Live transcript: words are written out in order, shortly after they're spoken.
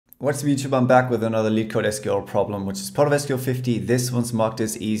What's up YouTube? I'm back with another LeetCode SQL problem, which is part of SQL 50. This one's marked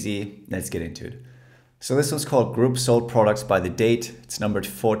as easy. Let's get into it. So this one's called Group Sold Products by the Date. It's numbered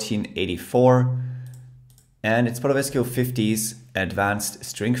 1484. And it's part of SQL 50's Advanced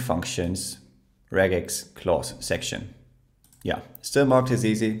String Functions regex clause section. Yeah, still marked as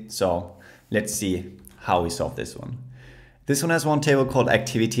easy. So let's see how we solve this one. This one has one table called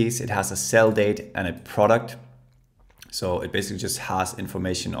Activities. It has a sell date and a product. So it basically just has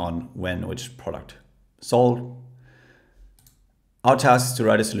information on when which product sold. Our task is to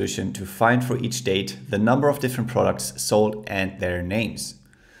write a solution to find for each date the number of different products sold and their names.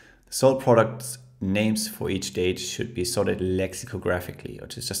 The sold products names for each date should be sorted lexicographically,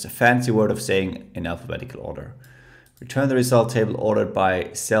 which is just a fancy word of saying in alphabetical order. Return the result table ordered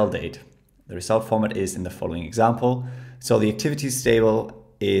by sell date. The result format is in the following example. So the activities table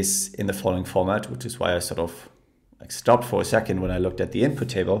is in the following format, which is why I sort of stopped for a second when I looked at the input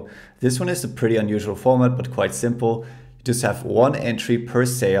table. This one is a pretty unusual format, but quite simple. You just have one entry per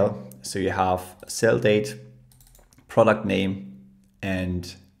sale. So you have sell date, product name,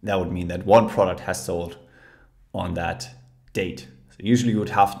 and that would mean that one product has sold on that date. So usually you would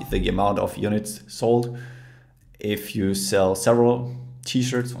have the amount of units sold if you sell several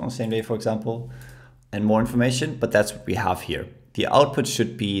t-shirts on the same day, for example, and more information, but that's what we have here. The output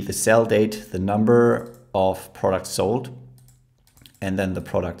should be the sell date, the number of products sold, and then the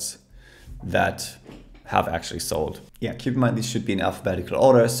products that have actually sold. Yeah, keep in mind these should be in alphabetical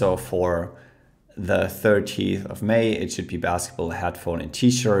order. So for the 30th of May, it should be basketball, headphone, and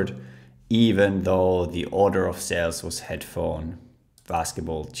t-shirt, even though the order of sales was headphone,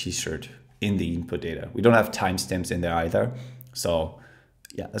 basketball, t-shirt in the input data. We don't have timestamps in there either. So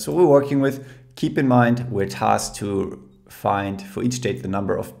yeah, that's what we're working with. Keep in mind, we're tasked to find for each date the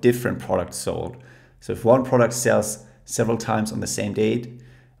number of different products sold. So if one product sells several times on the same date,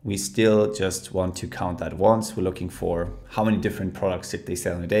 we still just want to count that once. We're looking for how many different products did they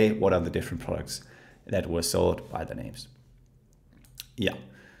sell in a day? What are the different products that were sold by the names? Yeah.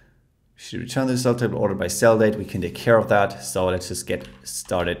 Should return the result table ordered by sell date. We can take care of that. So let's just get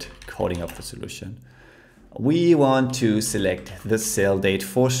started coding up the solution. We want to select the sell date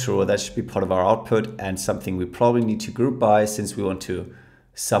for sure. That should be part of our output and something we probably need to group by since we want to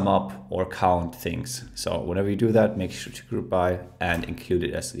sum up or count things. So whenever you do that, make sure to group by and include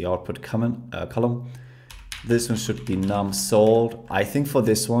it as the output column. This one should be num sold. I think for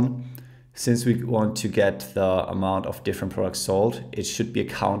this one, since we want to get the amount of different products sold, it should be a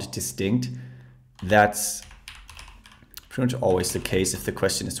count distinct. That's pretty much always the case if the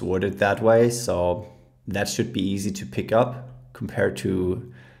question is worded that way. So that should be easy to pick up compared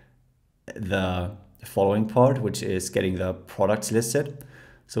to the following part, which is getting the products listed.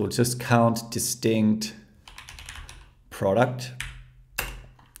 So we'll just count distinct product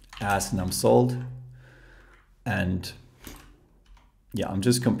as num sold. And yeah, I'm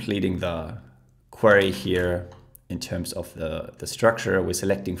just completing the query here in terms of the structure. We're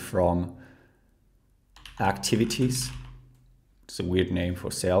selecting from activities. It's a weird name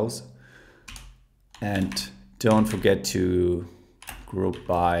for sales. And don't forget to group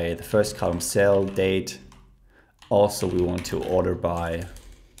by the first column sell date. Also, we want to order by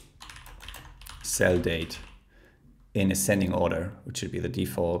sell date in ascending order, which should be the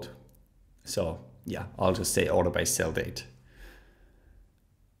default. So yeah, I'll just say order by sell date.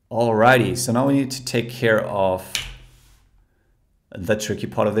 Alrighty, so now we need to take care of the tricky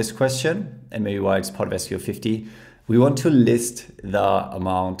part of this question and maybe why it's part of SQL 50. We want to list the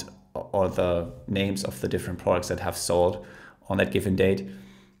amount or the names of the different products that have sold on that given date.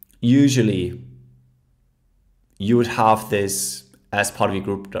 Usually you would have this as part of your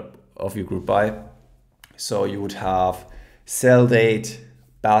group by. So you would have sell date,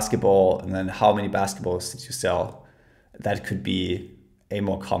 basketball, and then how many basketballs did you sell? That could be a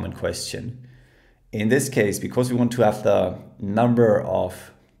more common question. In this case, because we want to have the number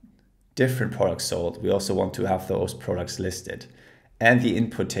of different products sold, we also want to have those products listed. And the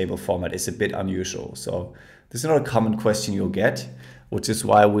input table format is a bit unusual. So this is not a common question you'll get, which is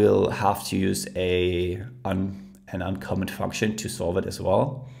why we'll have to use an uncommon function to solve it as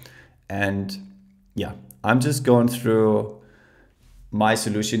well. And yeah, I'm just going through my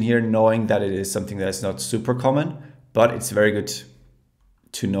solution here, knowing that it is something that's not super common, but it's very good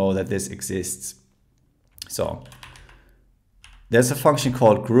to know that this exists. So there's a function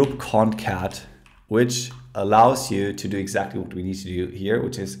called group concat, which allows you to do exactly what we need to do here,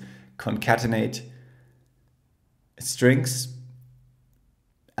 which is concatenate strings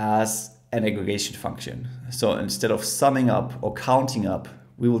as an aggregation function. So instead of summing up or counting up,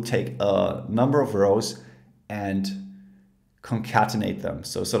 we will take a number of rows and concatenate them.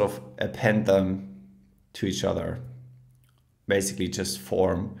 So sort of append them to each other. Basically just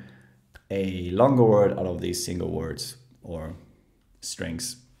form a longer word out of these single words or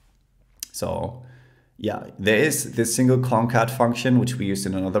strings. So yeah, there is this single concat function, which we used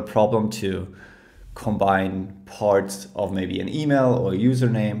in another problem to combine parts of maybe an email or a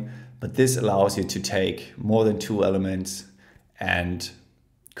username, but this allows you to take more than 2 elements and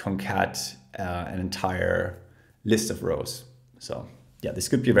concat an entire list of rows. So yeah, this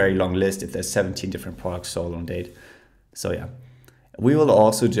could be a very long list if there's 17 different products sold on date. So yeah, we will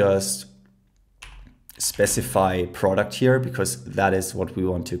also just specify product here because that is what we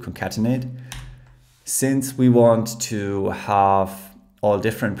want to concatenate. Since we want to have all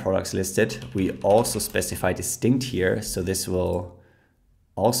different products listed, we also specify distinct here. So this will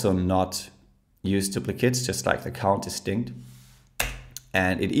also not use duplicates, just like the count distinct.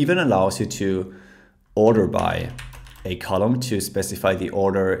 And it even allows you to order by a column to specify the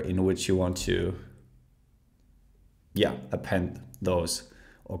order in which you want to append those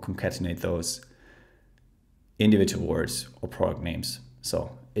or concatenate those individual words or product names.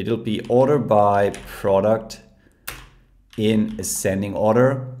 So it'll be order by product in ascending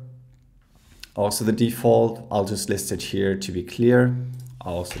order. Also the default, I'll just list it here to be clear.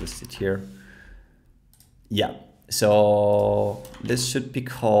 I'll also list it here. Yeah, so this should be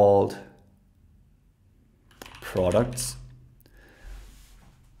called products.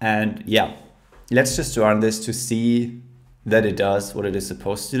 And yeah, let's just run this to see that it does what it is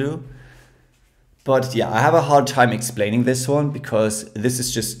supposed to do. But yeah, I have a hard time explaining this one because this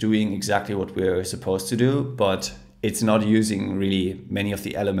is just doing exactly what we're supposed to do, but it's not using really many of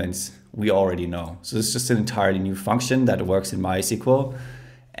the elements we already know. So it's just an entirely new function that works in MySQL.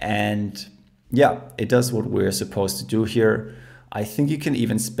 And yeah, it does what we're supposed to do here. I think you can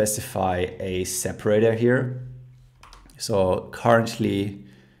even specify a separator here. So currently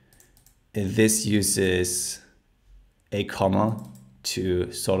this uses a comma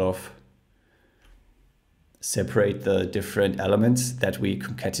to sort of separate the different elements that we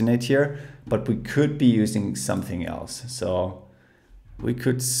concatenate here, but we could be using something else. So we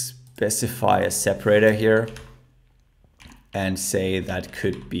could specify a separator here and say that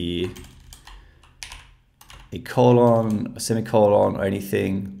could be a colon, a semicolon, or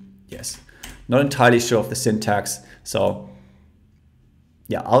anything. Yes, not entirely sure of the syntax. So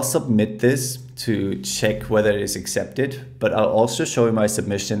yeah, I'll submit this to check whether it is accepted, but I'll also show you my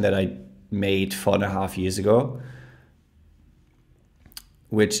submission that I made 4.5 years ago,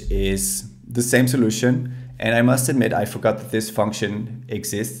 which is the same solution. And I must admit, I forgot that this function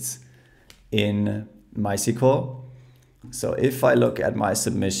exists in MySQL. So if I look at my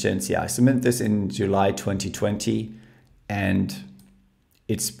submissions, yeah, I submitted this in July 2020, and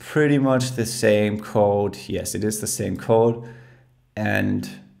it's pretty much the same code. Yes, it is the same code. And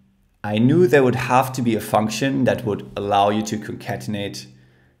I knew there would have to be a function that would allow you to concatenate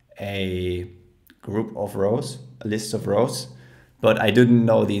a group of rows, a list of rows, but I didn't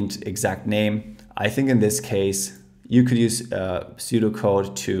know the exact name. I think in this case, you could use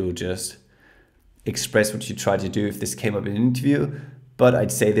pseudocode to just express what you try to do if this came up in an interview, but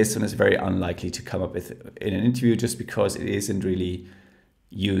I'd say this one is very unlikely to come up with in an interview just because it isn't really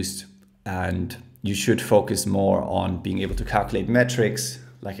used, and you should focus more on being able to calculate metrics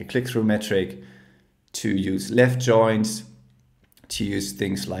like a click-through metric, to use left joins, to use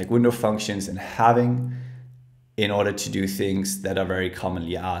things like window functions and having in order to do things that are very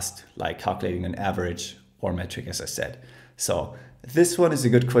commonly asked, like calculating an average or metric, as I said. So this one is a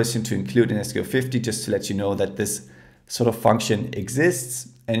good question to include in SQL 50, just to let you know that this sort of function exists.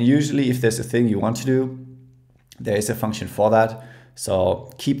 And usually if there's a thing you want to do, there is a function for that.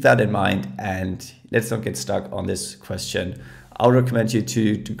 So keep that in mind and let's not get stuck on this question. I would recommend you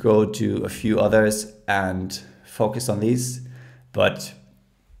to go to a few others and focus on these. But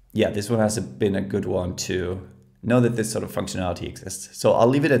yeah, this one has been a good one to know that this sort of functionality exists. So I'll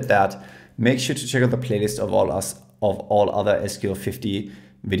leave it at that. Make sure to check out the playlist of all other SQL 50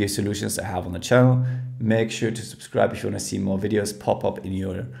 video solutions I have on the channel. Make sure to subscribe if you want to see more videos pop up in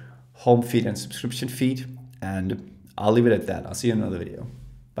your home feed and subscription feed. And I'll leave it at that. I'll see you in another video.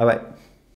 Bye bye.